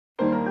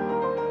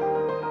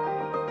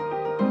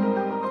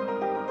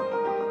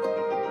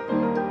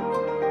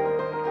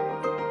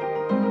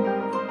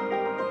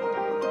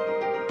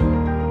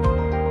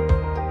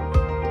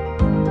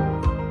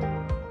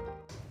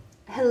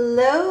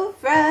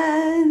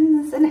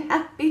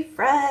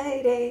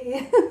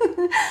Friday.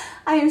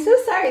 I am so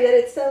sorry that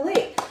it's so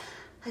late.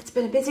 It's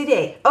been a busy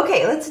day.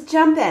 Okay, let's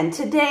jump in.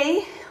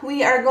 Today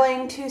we are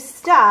going to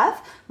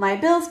stuff my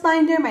bills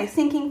binder, my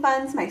sinking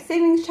funds, my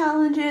savings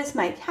challenges,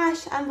 my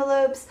cash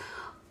envelopes,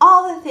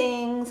 all the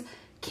things.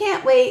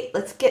 Can't wait.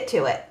 Let's get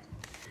to it.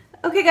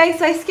 Okay guys,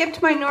 so I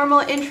skipped my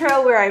normal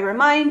intro where I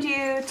remind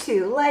you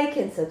to like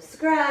and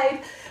subscribe.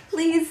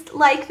 Please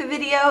like the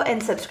video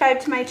and subscribe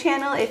to my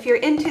channel if you're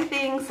into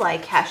things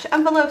like cash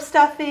envelope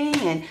stuffing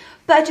and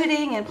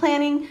budgeting and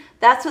planning.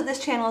 That's what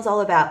this channel is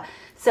all about.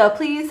 So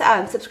please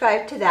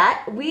subscribe to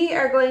that. We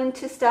are going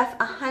to stuff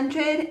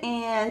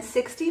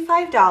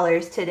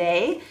 $165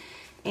 today.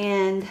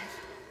 And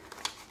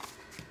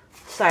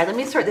sorry, let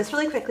me sort this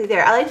really quickly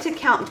there. I like to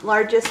count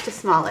largest to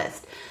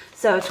smallest.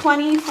 So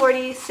 20,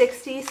 40,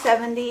 60,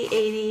 70,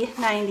 80,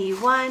 90,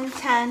 1,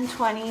 10,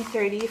 20,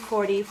 30,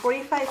 40,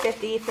 45,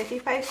 50,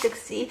 55,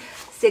 60,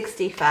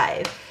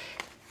 65.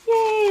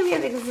 Yay, we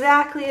have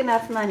exactly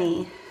enough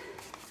money.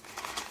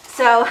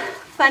 So,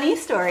 funny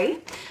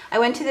story. I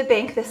went to the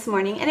bank this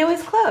morning and it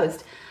was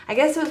closed. I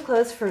guess it was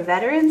closed for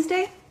Veterans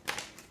Day,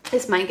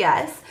 is my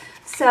guess.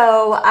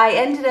 So I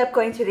ended up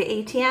going through the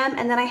ATM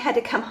and then I had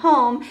to come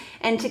home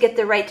and to get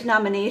the right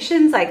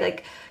denominations,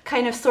 I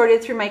kind of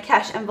sorted through my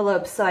cash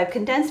envelopes. So I've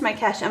condensed my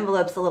cash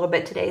envelopes a little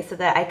bit today so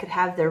that I could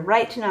have the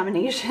right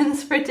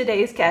denominations for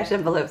today's cash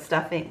envelope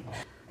stuffing.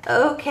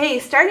 Okay,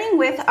 starting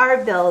with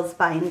our bills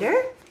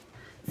binder.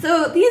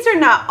 So these are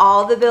not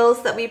all the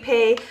bills that we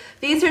pay.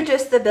 These are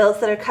just the bills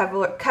that are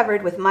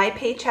covered with my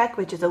paycheck,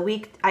 which is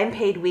I'm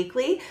paid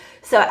weekly.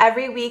 So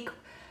every week,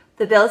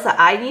 the bills that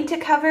I need to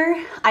cover,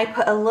 I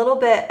put a little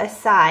bit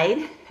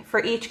aside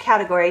for each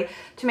category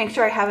to make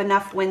sure I have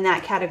enough when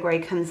that category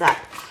comes up.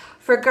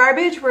 For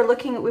garbage,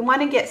 we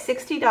want to get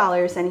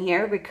 $60 in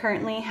here. We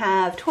currently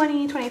have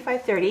 20,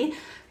 25, 30.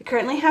 We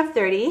currently have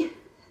 30.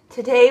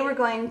 Today we're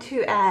going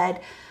to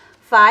add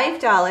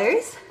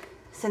 $5.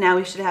 So now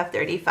we should have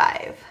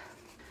 35.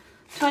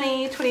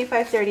 20,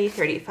 25, 30,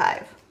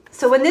 35.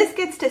 So when this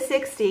gets to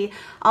 60,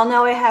 I'll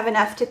know I have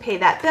enough to pay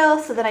that bill,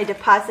 so then I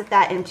deposit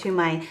that into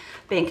my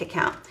bank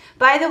account.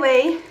 By the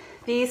way,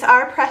 these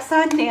are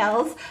press-on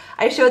nails.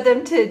 I showed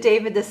them to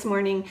David this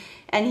morning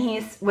and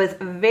he was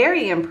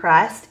very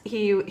impressed.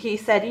 He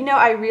said, you know,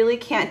 I really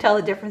can't tell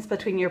the difference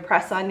between your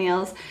press-on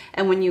nails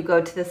and when you go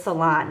to the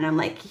salon. And I'm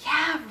like,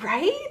 yeah,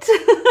 right?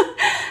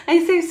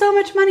 I save so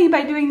much money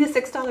by doing the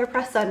 $6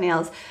 press-on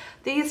nails.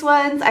 These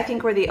ones, I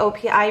think, were the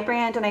OPI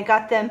brand, and I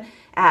got them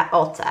at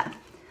Ulta.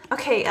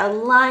 Okay,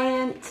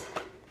 Alliant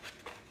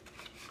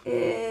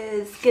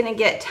is gonna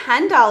get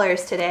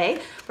 $10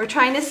 today. We're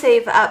trying to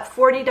save up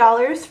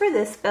 $40 for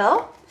this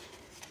bill,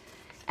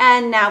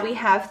 and now we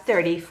have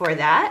 30 for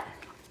that.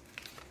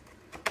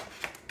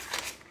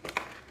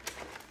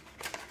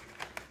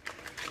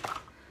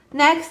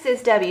 Next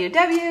is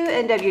WW,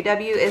 and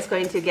WW is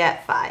going to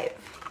get 5.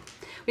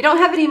 We don't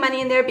have any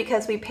money in there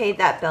because we paid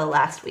that bill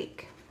last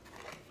week.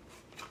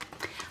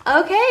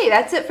 Okay,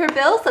 that's it for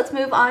bills. Let's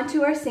move on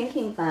to our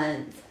sinking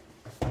funds.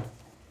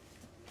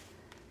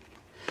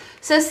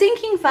 So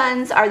sinking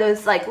funds are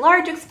those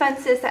large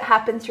expenses that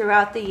happen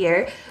throughout the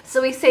year.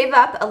 So we save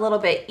up a little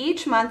bit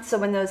each month so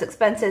when those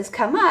expenses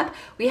come up,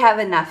 we have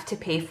enough to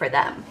pay for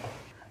them.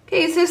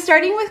 Okay, so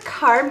starting with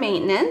car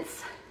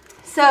maintenance.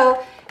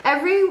 So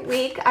every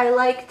week I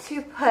like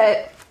to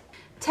put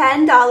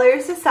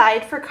 $10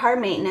 aside for car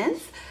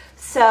maintenance.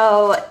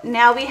 So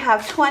now we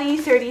have 20,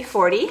 30,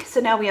 40. So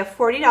now we have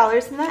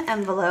 $40 in that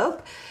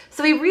envelope.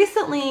 So we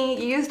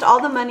recently used all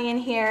the money in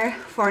here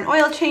for an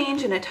oil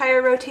change and a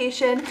tire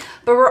rotation,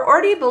 but we're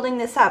already building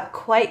this up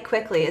quite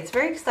quickly. It's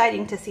very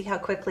exciting to see how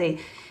quickly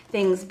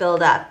things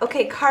build up.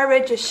 Okay, car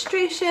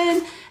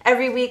registration.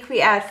 Every week we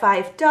add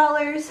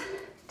 $5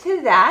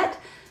 to that.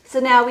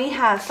 So now we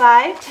have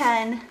 5,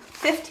 10,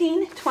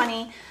 15,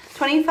 20,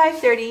 25,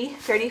 30,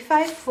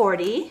 35,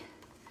 40.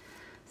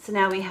 So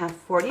now we have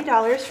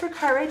 $40 for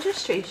car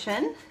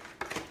registration.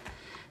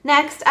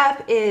 Next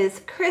up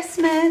is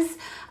Christmas.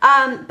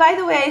 By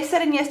the way, I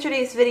said in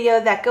yesterday's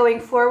video that going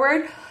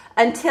forward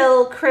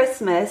until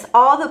Christmas,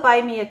 all the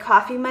Buy Me a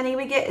Coffee money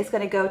we get is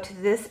going to go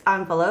to this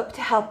envelope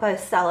to help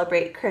us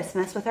celebrate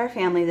Christmas with our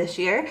family this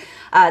year.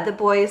 The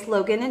boys,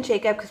 Logan and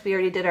Jacob, because we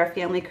already did our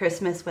family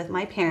Christmas with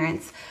my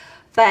parents.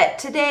 But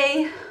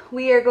today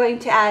we are going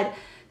to add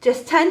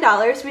just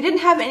 $10. We didn't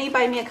have any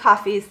Buy Me a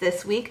Coffees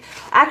this week.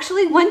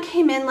 Actually, one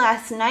came in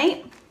last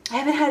night. I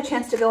haven't had a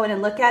chance to go in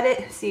and look at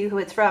it, see who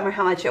it's from or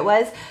how much it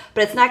was,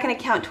 but it's not going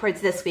to count towards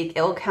this week.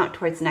 It will count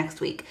towards next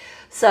week.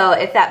 So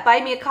if that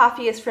Buy Me a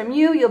Coffee is from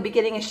you, you'll be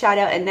getting a shout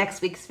out in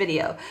next week's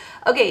video.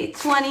 Okay,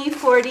 20,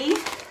 40,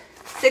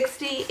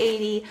 60,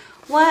 80,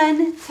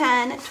 1,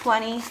 10,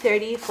 20,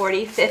 30,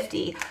 40,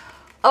 50.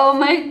 Oh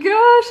my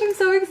gosh, I'm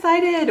so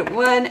excited.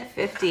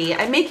 150.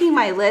 I'm making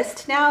my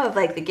list now of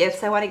the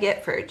gifts I want to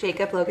get for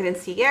Jacob, Logan, and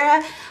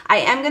Sierra. I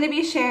am going to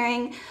be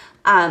sharing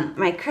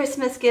my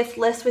Christmas gift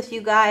list with you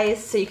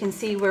guys so you can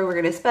see where we're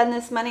going to spend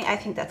this money. I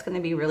think that's going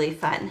to be really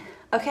fun.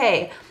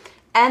 Okay,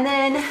 and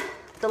then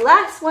the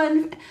last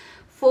one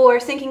for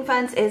sinking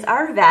funds is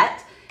our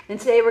vet. And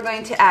today we're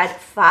going to add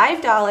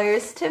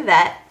 $5 to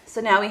vet.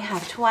 So now we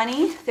have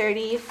 20,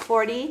 30,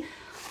 40,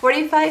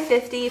 45,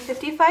 50,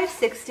 55,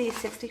 60,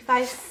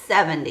 65,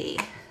 70.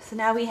 So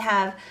now we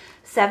have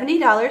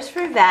 $70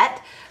 for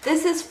vet.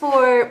 This is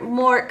for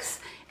Mork's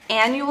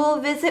annual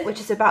visit, which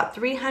is about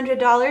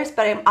 $300,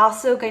 but I'm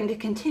also going to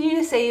continue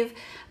to save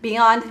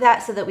beyond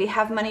that so that we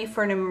have money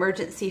for an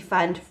emergency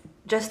fund,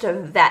 just a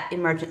vet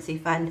emergency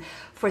fund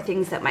for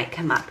things that might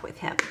come up with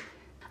him.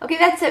 Okay,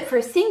 that's it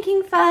for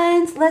sinking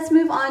funds. Let's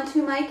move on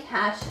to my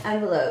cash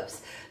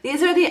envelopes.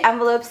 These are the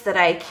envelopes that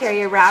I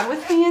carry around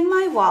with me in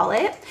my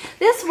wallet.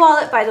 This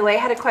wallet, by the way, I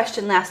had a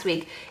question last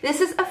week.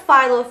 This is a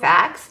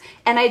Filofax,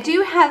 and I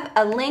do have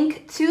a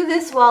link to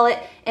this wallet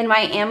in my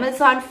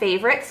Amazon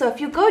favorite. So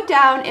if you go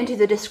down into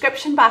the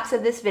description box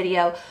of this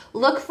video,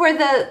 look for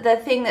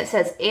the thing that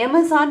says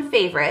Amazon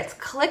favorites,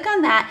 click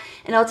on that,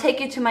 and it'll take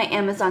you to my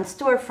Amazon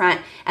storefront,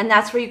 and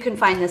that's where you can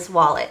find this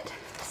wallet.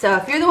 So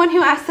if you're the one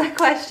who asked that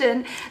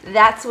question,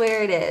 that's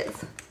where it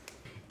is.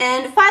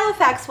 And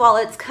Filofax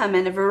wallets come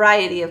in a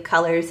variety of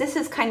colors. This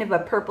is kind of a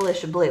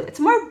purplish blue.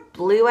 It's more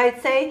blue,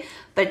 I'd say,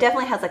 but it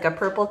definitely has like a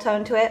purple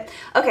tone to it.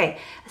 Okay,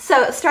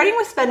 so starting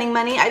with spending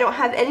money, I don't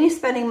have any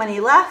spending money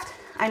left.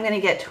 I'm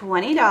gonna get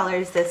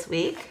 $20 this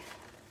week.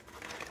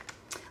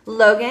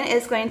 Logan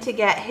is going to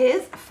get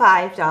his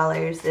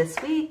 $5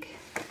 this week.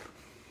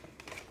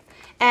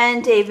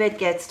 And David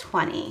gets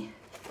 20.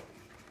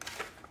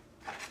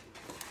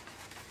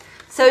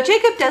 So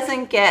Jacob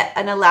doesn't get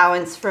an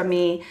allowance from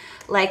me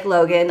like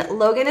Logan.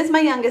 Logan is my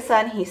youngest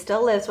son. He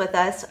still lives with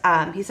us.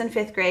 He's in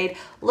 5th grade.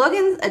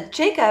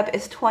 Jacob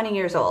is 20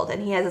 years old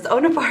and he has his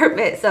own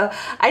apartment, so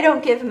I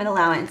don't give him an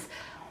allowance.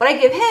 What I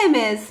give him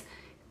is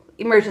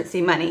emergency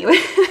money.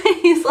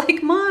 He's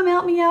like, Mom,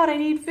 help me out. I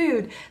need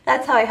food.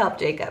 That's how I help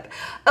Jacob.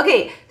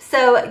 Okay,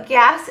 so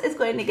gas is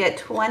going to get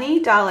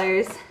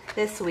 $20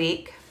 this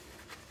week.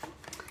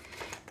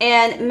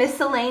 And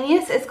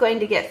miscellaneous is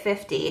going to get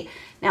 $50.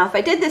 Now, if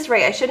I did this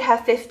right, I should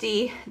have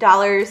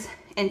 $50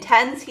 in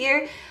tens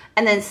here.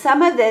 And then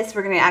some of this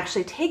we're going to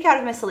actually take out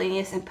of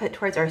miscellaneous and put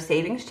towards our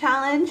savings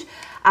challenge,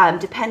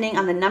 depending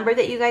on the number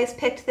that you guys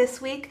picked this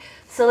week.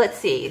 So let's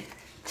see,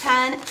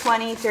 10,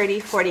 20,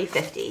 30, 40,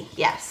 50.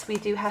 Yes, we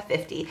do have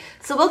 50.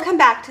 So we'll come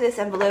back to this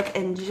envelope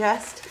in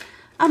just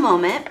a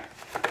moment.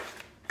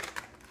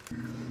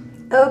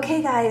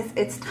 Okay guys,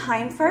 it's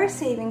time for our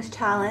savings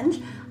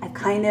challenge. I've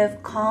kind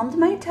of calmed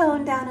my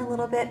tone down a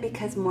little bit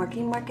because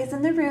Mork is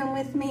in the room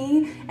with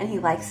me and he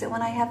likes it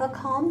when I have a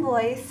calm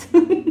voice.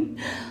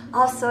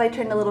 Also, I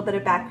turned a little bit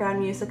of background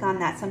music on.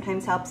 That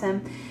sometimes helps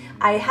him.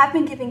 I have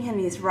been giving him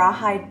these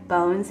rawhide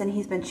bones and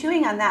he's been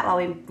chewing on that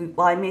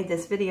while I made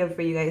this video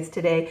for you guys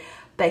today,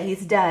 but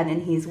he's done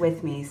and he's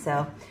with me,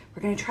 so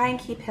we're gonna try and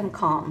keep him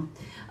calm.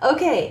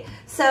 Okay,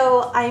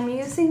 so I'm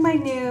using my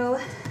new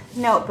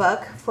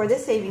notebook for the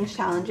savings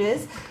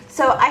challenges.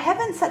 So I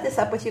haven't set this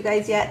up with you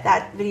guys yet.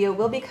 That video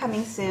will be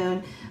coming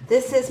soon.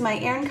 This is my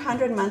ERIN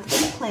CONDREN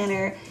monthly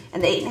planner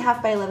and the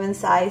 8.5 by 11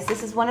 size.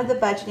 This is one of the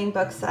budgeting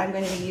books that I'm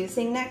going to be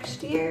using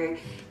next year.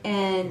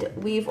 And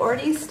we've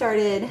already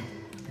started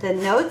the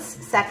notes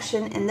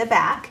section in the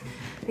back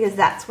because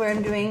that's where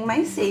I'm doing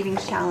my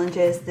savings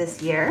challenges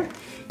this year.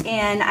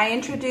 And I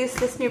introduced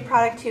this new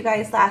product to you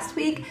guys last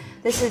week.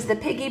 This is the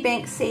Piggy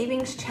Bank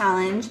Savings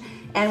Challenge.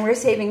 And we're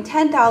saving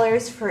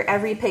 $10 for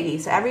every piggy.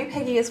 So every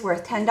piggy is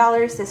worth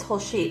 $10. This whole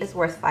sheet is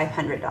worth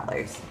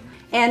 $500.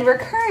 And we're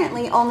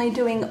currently only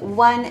doing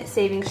one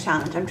savings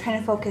challenge. I'm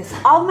trying to focus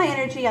all my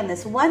energy on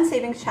this one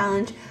savings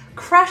challenge,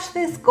 crush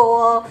this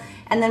goal,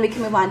 and then we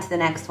can move on to the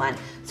next one.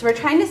 So we're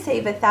trying to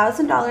save a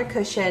 $1,000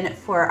 cushion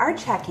for our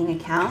checking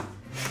account.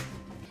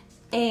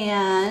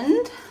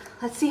 And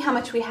let's see how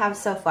much we have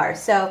so far.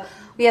 So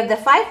we have the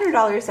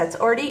 $500 that's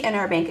already in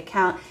our bank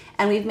account,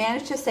 and we've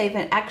managed to save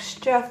an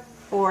extra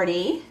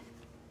 40.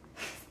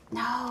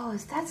 No,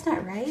 that's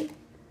not right.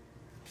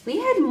 We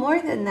had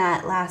more than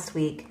that last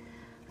week.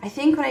 I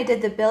think when I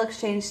did the bill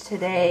exchange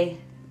today,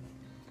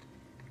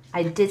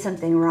 I did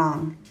something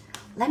wrong.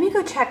 Let me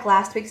go check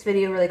last week's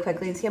video really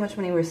quickly and see how much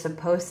money we're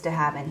supposed to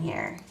have in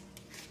here.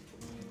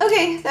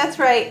 Okay, that's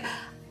right.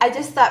 I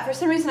just thought, for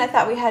some reason, I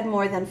thought we had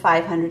more than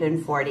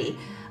 540.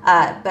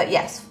 But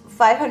yes,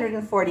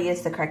 540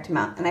 is the correct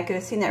amount. And I could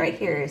have seen that right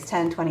here is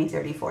 10, 20,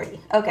 30, 40.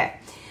 Okay.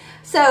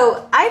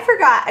 So I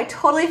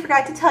totally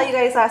forgot to tell you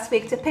guys last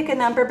week to pick a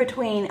number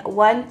between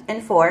 1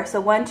 and 4.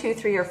 So 1, 2,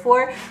 3, or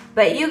 4.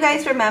 But you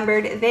guys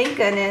remembered, thank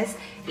goodness.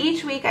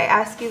 Each week I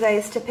ask you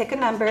guys to pick a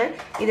number,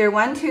 either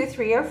 1, 2,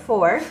 3, or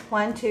 4.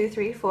 1, 2,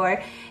 3,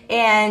 4.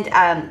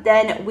 And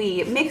then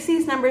we mix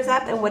these numbers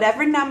up, and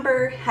whatever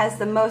number has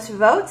the most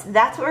votes,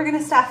 that's what we're going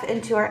to stuff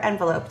into our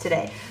envelope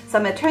today. So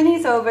I'm going to turn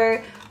these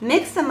over,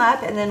 mix them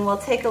up, and then we'll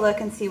take a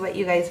look and see what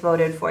you guys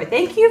voted for.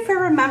 Thank you for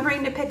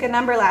remembering to pick a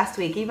number last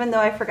week, even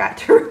though I forgot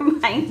to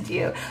remind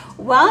you.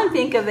 While I'm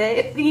thinking of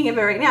it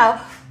right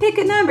now, pick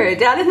a number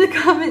down in the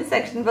comment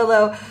section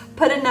below.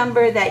 Put a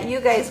number that you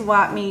guys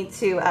want me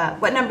to,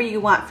 what number you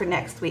want for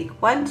next week.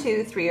 1,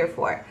 2, 3, or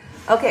 4.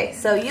 Okay,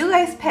 so you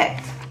guys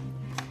picked.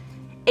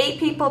 8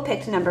 people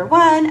picked number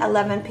 1,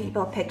 11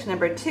 people picked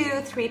number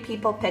 2, 3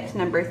 people picked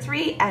number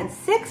 3, and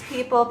 6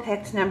 people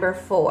picked number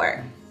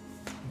 4.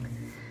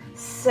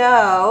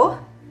 So,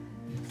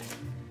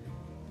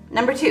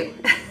 number 2.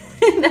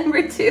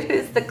 Number 2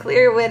 is the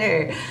clear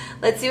winner.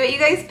 Let's see what you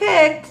guys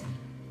picked.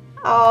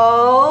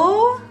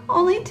 Oh,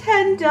 only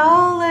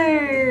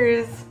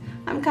 $10.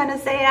 I'm kind of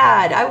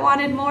sad. I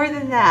wanted more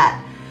than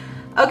that.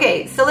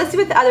 Okay, so let's see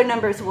what the other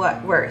numbers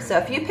were. So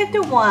if you picked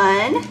a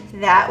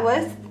 1, that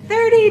was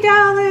 $30.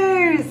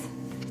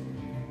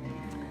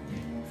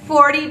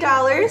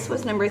 $40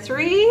 was number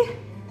 3.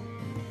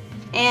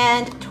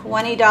 And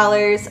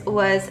 $20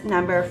 was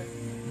number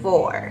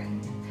 4.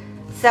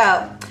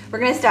 So we're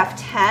gonna stuff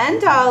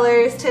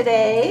 $10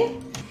 today.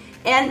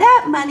 And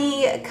that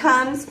money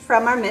comes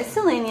from our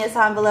miscellaneous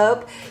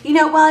envelope. You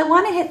know, while I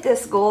want to hit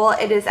this goal,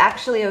 it is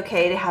actually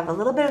okay to have a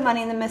little bit of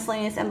money in the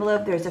miscellaneous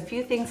envelope. There's a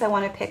few things I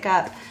want to pick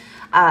up,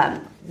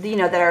 you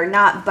know, that are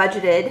not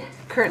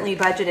currently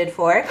budgeted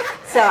for.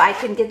 So I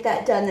can get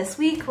that done this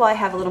week while I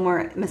have a little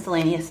more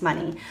miscellaneous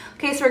money.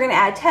 Okay, so we're going to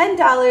add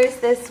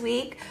 $10 this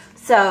week.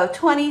 So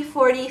 20,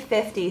 40,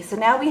 50. So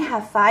now we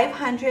have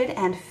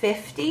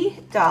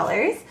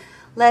 $550.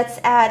 Let's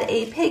add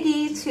a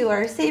piggy to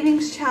our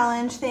savings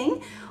challenge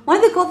thing. One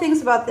of the cool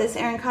things about this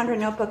ERIN CONDREN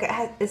notebook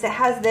is it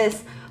has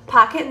this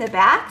pocket in the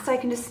back, so I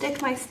can just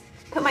put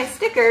my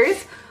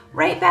stickers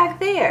right back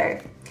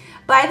there.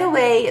 By the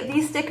way,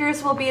 these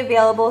stickers will be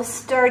available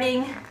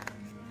starting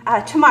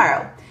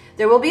tomorrow.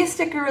 There will be a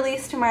sticker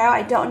release tomorrow.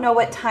 I don't know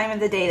what time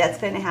of the day that's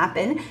going to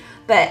happen,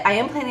 but I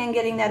am planning on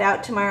getting that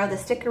out tomorrow, the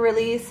sticker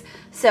release.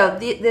 So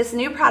this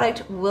new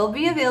product will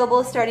be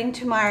available starting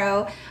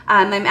tomorrow.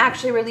 I'm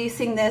actually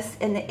releasing this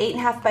in the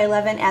 8.5 by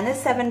 11 and the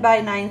 7 by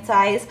 9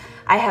 size.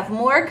 I have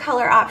more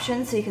color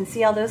options, so you can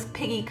see all those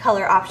piggy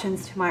color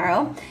options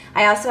tomorrow.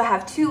 I also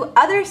have 2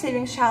 other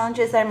savings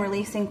challenges I'm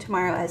releasing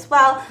tomorrow as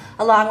well,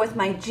 along with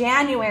my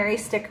January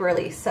sticker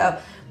release. So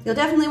you'll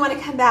definitely want to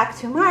come back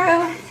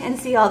tomorrow and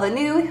see all the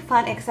new,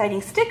 fun,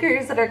 exciting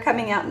stickers that are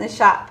coming out in the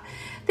shop.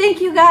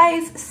 Thank you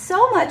guys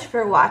so much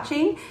for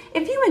watching.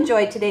 If you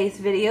enjoyed today's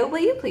video,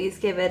 will you please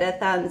give it a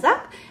thumbs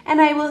up?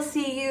 And I will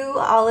see you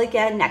all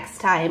again next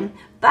time.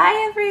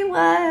 Bye,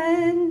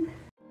 everyone.